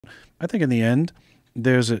I think in the end,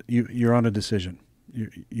 you're on a decision.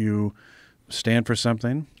 You stand for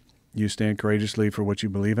something, you stand courageously for what you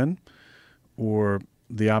believe in, or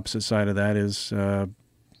the opposite side of that is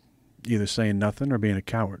either saying nothing or being a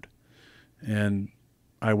coward. And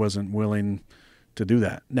I wasn't willing to do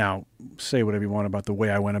that. Now, say whatever you want about the way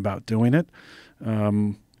I went about doing it.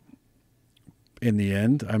 In the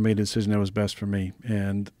end, I made a decision that was best for me.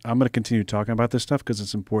 And I'm going to continue talking about this stuff because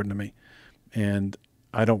it's important to me. And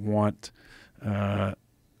I don't want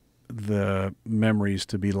the memories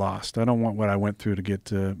to be lost. I don't want what I went through to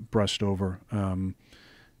get brushed over.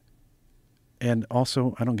 And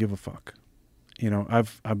also, I don't give a fuck.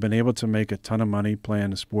 I've been able to make a ton of money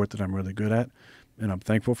playing a sport that I'm really good at, and I'm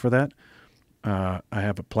thankful for that. I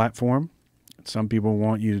have a platform. Some people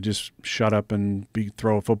want you to just shut up and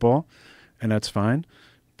throw a football, and that's fine.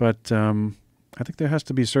 But I think there has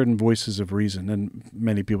to be certain voices of reason. And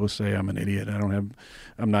many people say I'm an idiot.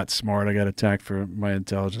 I'm not smart. I got attacked for my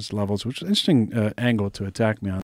intelligence levels, which is an interesting angle to attack me on.